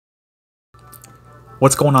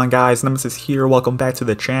What's going on, guys? Nemesis here. Welcome back to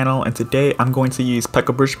the channel, and today I'm going to use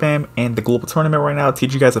Pekka Bridge Spam and the global tournament right now to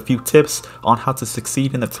teach you guys a few tips on how to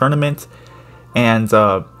succeed in the tournament. And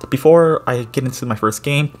before I get into my first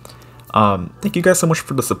game, thank you guys so much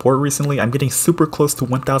for the support recently. I'm getting super close to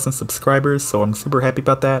 1,000 subscribers, so I'm super happy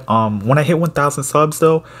about that. When I hit 1,000 subs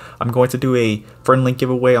though, I'm going to do a friend link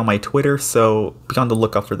giveaway on my Twitter, so be on the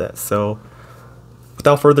lookout for that. So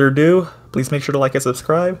without further ado, please make sure to like and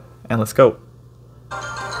subscribe, and let's go.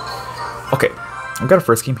 Okay, I've got a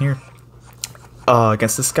first game here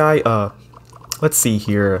against this guy. Let's see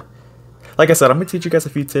here. Like I said, I'm going to teach you guys a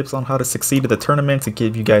few tips on how to succeed in the tournament to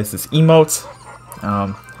give you guys this emote.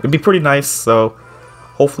 It'd be pretty nice, so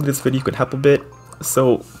hopefully this video could help a bit.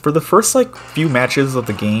 So for the first few matches of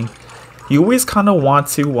the game, you always kind of want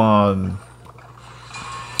to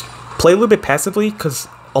play a little bit passively, because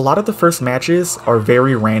a lot of the first matches are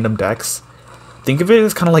very random decks. Think of it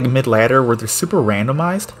as kind of like mid-ladder where they're super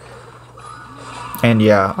randomized. And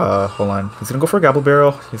yeah, hold on. He's gonna go for a Gobble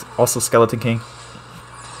Barrel. He's also Skeleton King.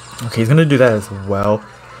 Okay, he's gonna do that as well.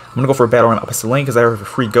 I'm gonna go for a Battle Ram opposite lane because I have a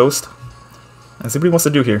free Ghost. And see what he wants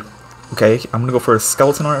to do here. Okay, I'm gonna go for a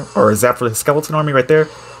Skeleton Army, or a Zap for the Skeleton Army right there.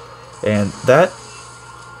 And that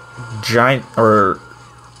giant, or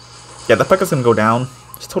yeah, that Pekka's gonna go down.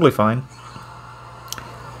 It's totally fine.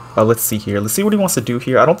 Let's see here. Let's see what he wants to do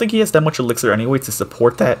here. I don't think he has that much Elixir anyway to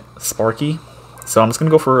support that Sparky. So I'm just going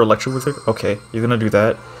to go for Electro Wizard. Okay, he's going to do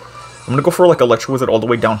that. I'm going to go for Electro Wizard all the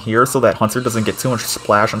way down here so that Hunter doesn't get too much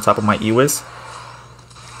splash on top of my Ewiz.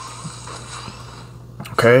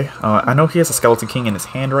 Okay, I know he has a Skeleton King in his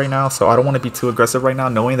hand right now, so I don't want to be too aggressive right now,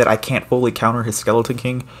 knowing that I can't fully counter his Skeleton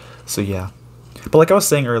King. So yeah. But like I was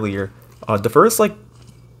saying earlier, the first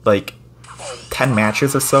 10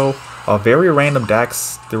 matches or so, very random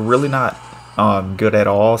decks. They're really not good at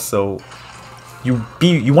all, so you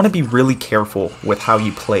want to be really careful with how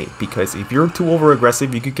you play, because if you're too over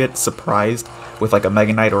aggressive, you could get surprised with a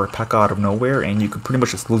Mega Knight or a Pekka out of nowhere, and you could pretty much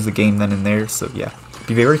just lose the game then and there. So yeah,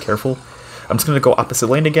 be very careful. I'm just going to go opposite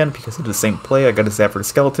lane again because of the same play. I got a Zap for the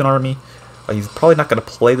Skeleton Army. He's probably not going to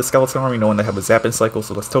play the Skeleton Army knowing they have a Zapping cycle,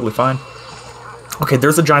 so that's totally fine. Okay,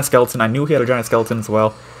 there's a Giant Skeleton. I knew he had a Giant Skeleton as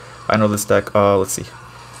well. I know this deck. Let's see.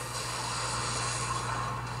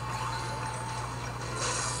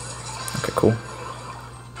 Okay, cool.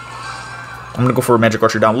 I'm going to go for a Magic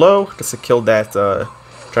Archer down low, just to kill that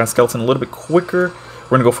Giant Skeleton a little bit quicker. We're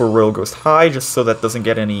going to go for a Royal Ghost high, just so that doesn't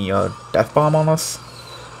get any Death Bomb on us.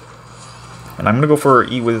 And I'm going to go for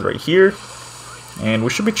E-Wiz right here, and we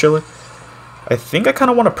should be chilling. I think I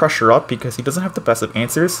kind of want to pressure up, because he doesn't have the passive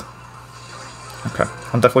answers. Okay,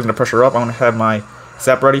 I'm definitely going to pressure up. I'm going to have my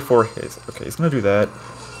Zap ready for his... Okay, he's going to do that.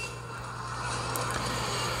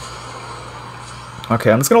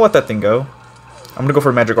 Okay, I'm just going to let that thing go. I'm going to go for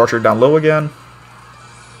a Magic Archer down low again.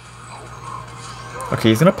 Okay,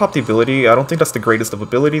 he's going to pop the ability. I don't think that's the greatest of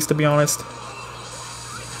abilities, to be honest.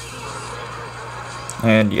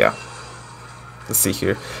 And yeah. Let's see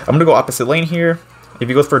here. I'm going to go opposite lane here. If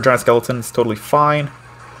he goes for a Giant Skeleton, it's totally fine.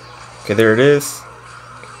 Okay, there it is.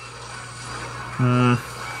 I'm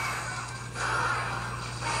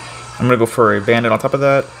going to go for a Bandit on top of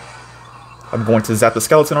that. I'm going to Zap the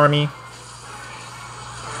Skeleton Army.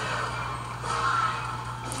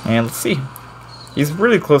 And let's see. He's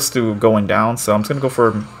really close to going down, so I'm just going to go for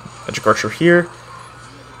a Magic Archer here.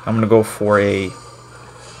 I'm going to go for a...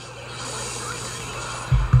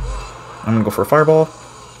 I'm going to go for a Fireball.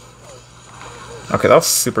 Okay, that was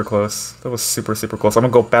super close. That was super, super close. I'm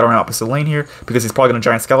going to go Battle Ram opposite lane here, because he's probably going to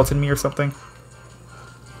Giant Skeleton me or something.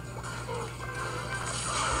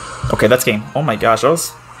 Okay, that's game. Oh my gosh, that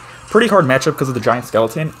was pretty hard matchup because of the Giant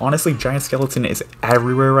Skeleton. Honestly, Giant Skeleton is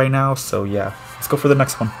everywhere right now, so yeah. Let's go for the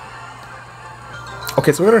next one.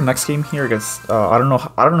 Okay, so we got our next game here against I don't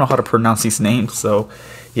know how to pronounce these names, so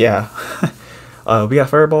yeah. We got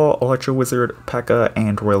Fireball, Electro Wizard, Pekka,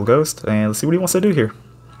 and Royal Ghost, and let's see what he wants to do here.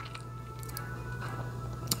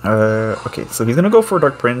 Okay, so he's gonna go for a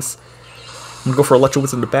Dark Prince. I'm gonna go for Electro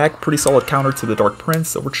Wizard in the back. Pretty solid counter to the Dark Prince,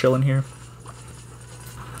 so we're chilling here.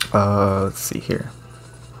 Let's see here.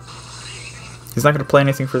 He's not gonna play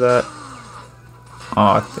anything for that.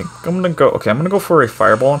 I think I'm gonna go. Okay, I'm gonna go for a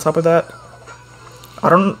Fireball on top of that. I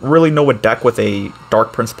don't really know what deck with a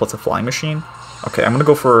Dark Prince plus a Flying Machine. Okay, I'm gonna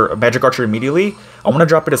go for a Magic Archer immediately. I want to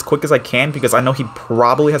drop it as quick as I can because I know he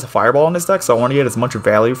probably has a Fireball in his deck, so I want to get as much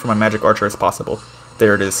value from my Magic Archer as possible.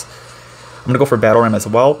 There it is. I'm gonna go for Battle Ram as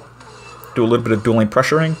well. Do a little bit of dual lane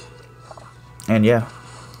pressuring, and yeah,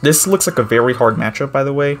 this looks like a very hard matchup, by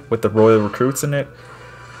the way, with the Royal Recruits in it.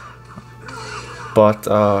 But,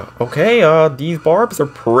 okay, these barbs are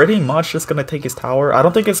pretty much just going to take his tower. I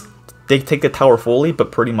don't think it's they take the tower fully,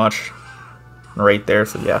 but pretty much right there.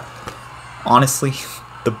 So yeah, honestly,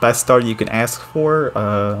 the best start you can ask for.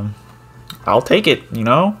 I'll take it, you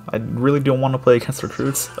know? I really don't want to play against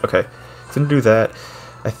recruits. Okay, he's gonna do that.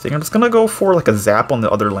 I think I'm just gonna go for like a zap on the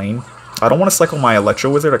other lane. I don't want to cycle my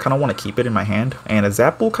Electro Wizard, I kind of want to keep it in my hand. And a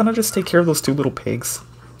zap will kind of just take care of those two little pigs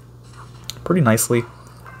pretty nicely.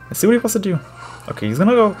 Let's see what he wants to do. Okay, he's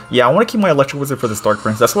gonna go... Yeah, I want to keep my Electro Wizard for this Dark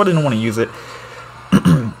Prince. That's why I didn't want to use it.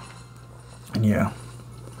 And yeah.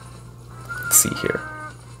 Let's see here.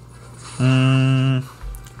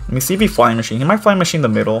 Let me see if he Flying Machine. He might Flying Machine the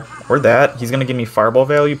middle. Or that. He's gonna give me Fireball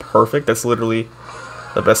value. Perfect. That's literally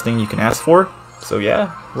the best thing you can ask for. So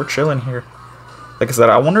yeah, we're chilling here. Like I said,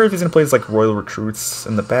 I wonder if he's gonna play his like Royal Recruits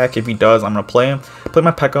in the back. If he does, I'm gonna play him. Play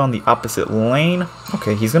my Pekka on the opposite lane.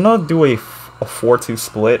 Okay, he's gonna do a 4-2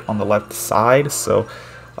 split on the left side. So,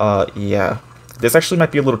 yeah, this actually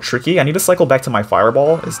might be a little tricky. I need to cycle back to my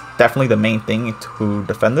Fireball. Is definitely the main thing to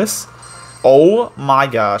defend this. Oh my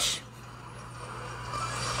gosh!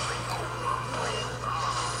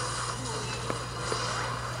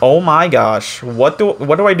 Oh my gosh! What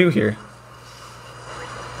do I do here?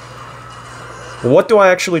 What do I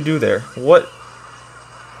actually do there? What?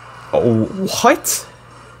 Oh, what?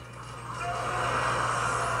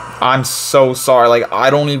 I'm so sorry. Like, I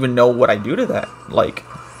don't even know what I do to that. Like,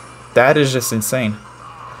 that is just insane.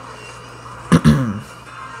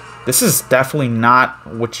 This is definitely not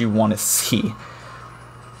what you want to see.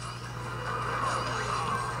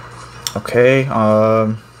 Okay,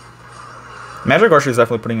 Magic Archer is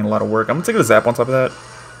definitely putting in a lot of work. I'm gonna take a zap on top of that.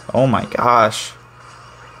 Oh my gosh.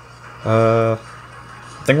 I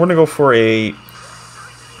think we're gonna go for a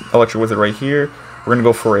Electro Wizard right here. We're gonna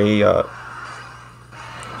go for a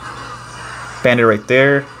Bandit right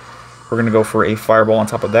there. We're gonna go for a Fireball on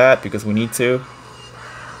top of that because we need to.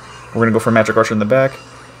 We're gonna go for Magic Archer in the back,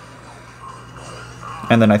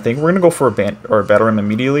 and then I think we're gonna go for a Battle Ram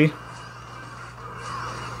immediately.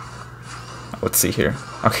 Let's see here.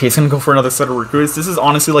 Okay, he's gonna go for another set of recruits. This is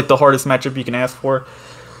honestly like the hardest matchup you can ask for.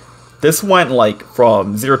 This went like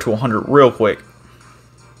from 0 to 100 real quick.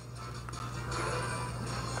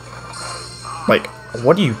 Like,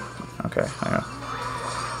 what do you... Okay, I know.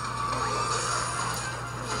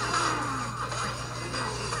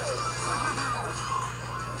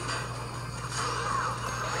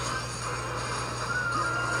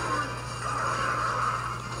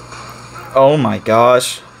 Oh my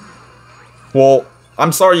gosh. Well,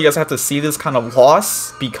 I'm sorry you guys have to see this kind of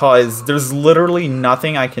loss because there's literally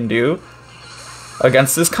nothing I can do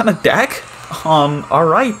against this kind of deck.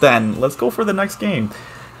 Alright then, let's go for the next game.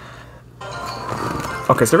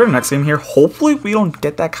 Okay, so for the next game here, hopefully we don't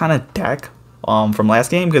get that kind of deck from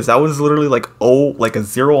last game because that was literally like a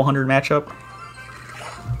 0-100 matchup.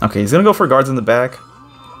 Okay, he's gonna go for guards in the back.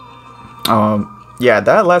 Yeah,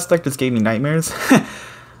 that last deck just gave me nightmares.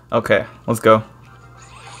 Okay, let's go.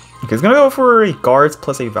 Okay, he's gonna go for a guards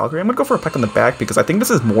plus a Valkyrie. I'm gonna go for a Pekka in the back because I think this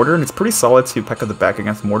is Mortar and it's pretty solid to Pekka the back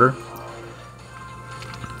against Mortar.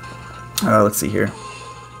 Let's see here.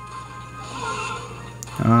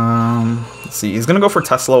 Let's see. He's gonna go for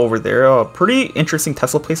Tesla over there. Pretty interesting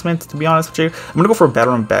Tesla placement, to be honest with you. I'm gonna go for a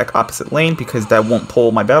Battle Ram back opposite lane because that won't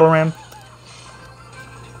pull my Battle Ram.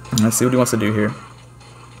 Let's see what he wants to do here.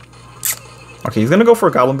 Okay, he's gonna go for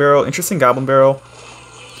a Goblin Barrel. Interesting Goblin Barrel.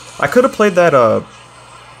 I could have played that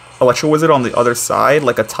Electro Wizard on the other side,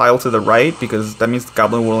 like a tile to the right, because that means the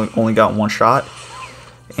Goblin will only got one shot.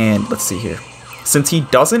 And let's see here. Since he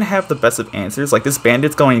doesn't have the best of answers, like this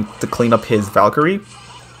Bandit's going to clean up his Valkyrie.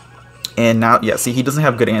 And now, yeah, see, he doesn't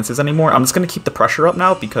have good answers anymore. I'm just going to keep the pressure up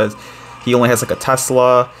now because he only has like a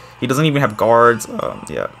Tesla. He doesn't even have guards.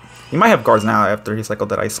 Yeah, he might have guards now after he cycled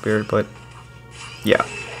that Ice Spirit, but yeah,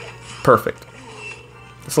 perfect.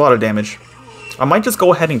 That's a lot of damage. I might just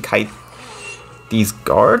go ahead and kite these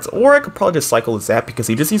guards, or I could probably just cycle the Zap because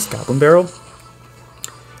he just used Goblin Barrel.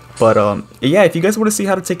 But yeah, if you guys want to see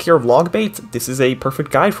how to take care of log bait, this is a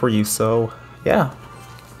perfect guide for you. So yeah,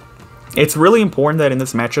 it's really important that in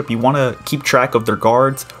this matchup you want to keep track of their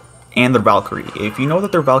guards and their Valkyrie. If you know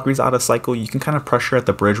that their Valkyrie's out of cycle, you can kind of pressure at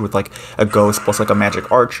the bridge with like a Ghost plus like a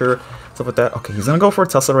Magic Archer, stuff like that. Okay, he's gonna go for a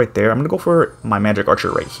Tesla right there. I'm gonna go for my Magic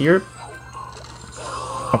Archer right here.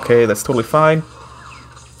 Okay, that's totally fine.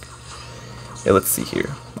 Yeah, let's see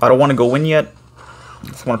here. I don't want to go in yet. I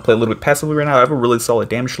just want to play a little bit passively right now. I have a really solid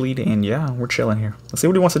damage lead, and yeah, we're chilling here. Let's see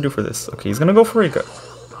what he wants to do for this. Okay, he's gonna go for a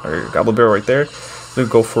Goblin Barrel right there. I'm gonna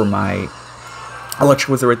go for my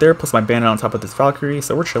Electro Wizard right there, plus my Bandit on top of this Valkyrie,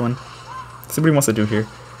 so we're chilling. Let's see what he wants to do here.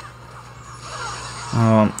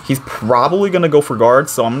 He's probably gonna go for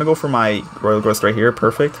guards, so I'm gonna go for my Royal Ghost right here.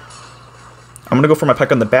 Perfect. I'm gonna go for my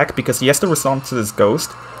Pekka in the back because he has to respond to this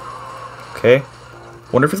ghost. Okay.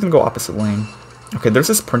 Wonder if he's gonna go opposite lane. Okay, there's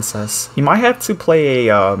this princess. He might have to play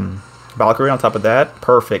a Valkyrie on top of that.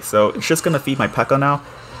 Perfect. So it's just gonna feed my Pekka now.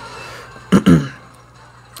 I'm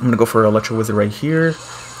gonna go for Electro Wizard right here.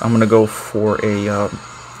 I'm gonna go for a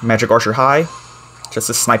Magic Archer High, just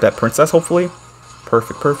to snipe that princess, hopefully.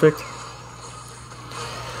 Perfect, perfect.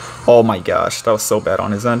 Oh my gosh, that was so bad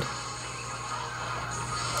on his end.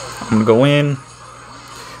 I'm gonna go in.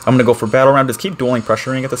 I'm gonna go for Battle Round. Just keep dueling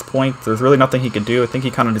pressuring at this point. There's really nothing he could do. I think he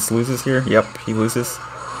kind of just loses here. Yep, he loses.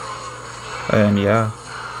 And yeah.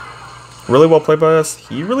 Really well played by us.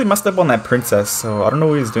 He really messed up on that princess, so I don't know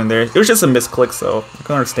what he was doing there. It was just a misclick, so I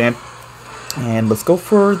can understand. And let's go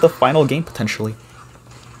for the final game, potentially.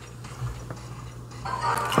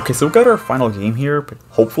 Okay, so we got our final game here, but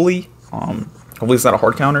hopefully it's not a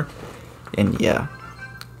hard counter. And yeah,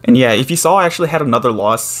 if you saw, I actually had another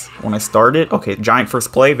loss when I started. Okay, giant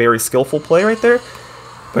first play, very skillful play right there.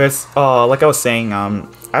 But it's, like I was saying, I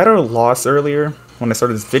had a loss earlier when I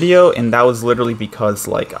started this video, and that was literally because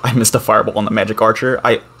like I missed a fireball on the Magic Archer.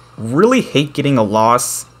 I really hate getting a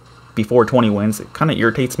loss before 20 wins. It kind of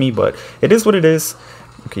irritates me, but it is what it is.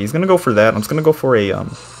 Okay, he's gonna go for that. I'm just gonna go for a I'm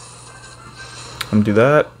gonna do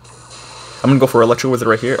that. I'm gonna go for Electro Wizard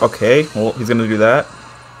right here. Okay, well, he's gonna do that.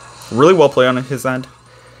 Really well played on his end.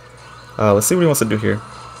 Let's see what he wants to do here.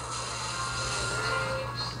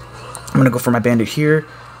 I'm gonna go for my Bandit here.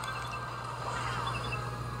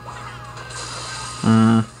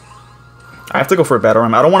 I have to go for a Battle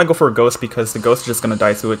Ram. I don't want to go for a Ghost because the Ghost is just gonna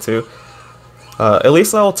die to it too. At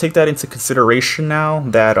least I'll take that into consideration now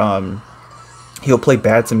that he'll play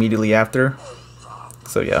Bats immediately after.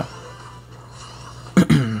 So yeah.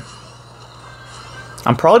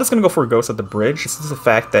 I'm probably just going to go for a Ghost at the bridge. This is the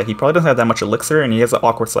fact that he probably doesn't have that much Elixir and he has an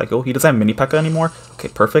awkward cycle. He doesn't have Mini Pekka anymore. Okay,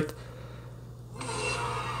 perfect.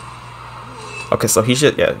 Okay, so he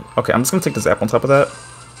should, yeah. Okay, I'm just going to take the Zap on top of that.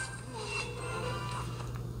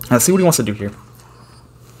 Let's see what he wants to do here.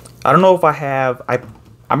 I don't know if I have,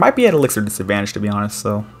 I might be at Elixir disadvantage, to be honest,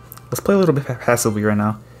 so let's play a little bit passively right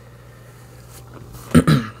now.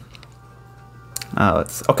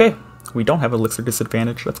 Okay, we don't have Elixir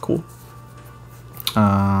disadvantage. That's cool.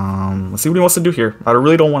 Let's see what he wants to do here. I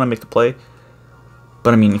really don't want to make the play,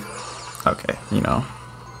 but I mean, okay, you know,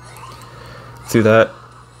 let's do that.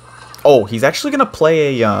 Oh, he's actually gonna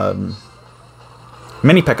play a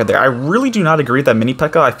Mini Pekka there. I really do not agree with that Mini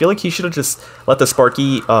Pekka. I feel like he should have just let the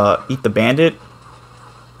Sparky eat the Bandit.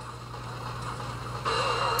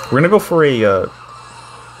 We're gonna go for a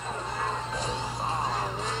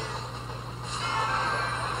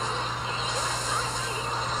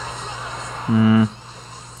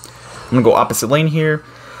I'm gonna go opposite lane here.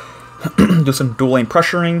 Do some dual lane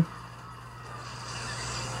pressuring.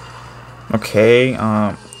 Okay,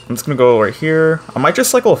 I'm just gonna go right here. I might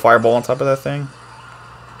just cycle a fireball on top of that thing.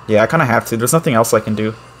 Yeah, I kind of have to. There's nothing else I can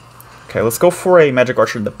do. Okay, let's go for a Magic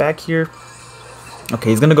Archer in the back here. Okay,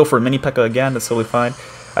 he's gonna go for a Mini Pekka again. That's totally fine.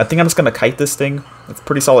 I think I'm just gonna kite this thing. It's a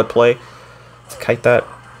pretty solid play. Let's kite that.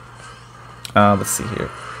 Let's see here.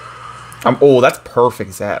 Oh, that's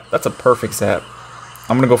perfect Zap. That's a perfect Zap.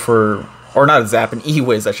 I'm gonna go for, or not a Zap, an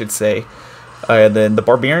E-Wiz, I should say. And then the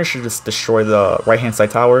Barbarian should just destroy the right-hand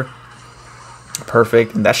side tower.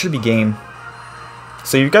 Perfect, and that should be game.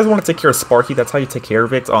 So you guys want to take care of Sparky, that's how you take care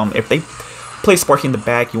of it. If they play Sparky in the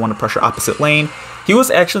back, you want to pressure opposite lane. He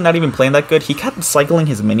was actually not even playing that good. He kept cycling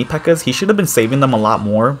his Mini Pekkas. He should have been saving them a lot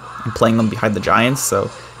more and playing them behind the Giants.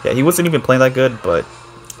 So yeah, he wasn't even playing that good, but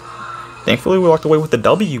thankfully we walked away with the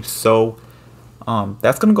W. So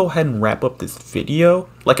that's gonna go ahead and wrap up this video.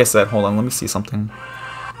 Like I said, hold on, let me see something.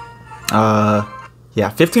 Yeah,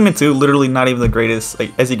 15-2, literally not even the greatest.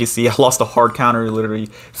 Like, as you can see, I lost a hard counter, literally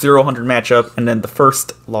 0-100 matchup, and then the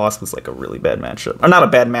first loss was like a really bad matchup. Or not a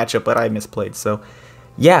bad matchup, but I misplayed. So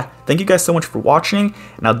yeah, thank you guys so much for watching,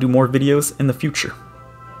 and I'll do more videos in the future.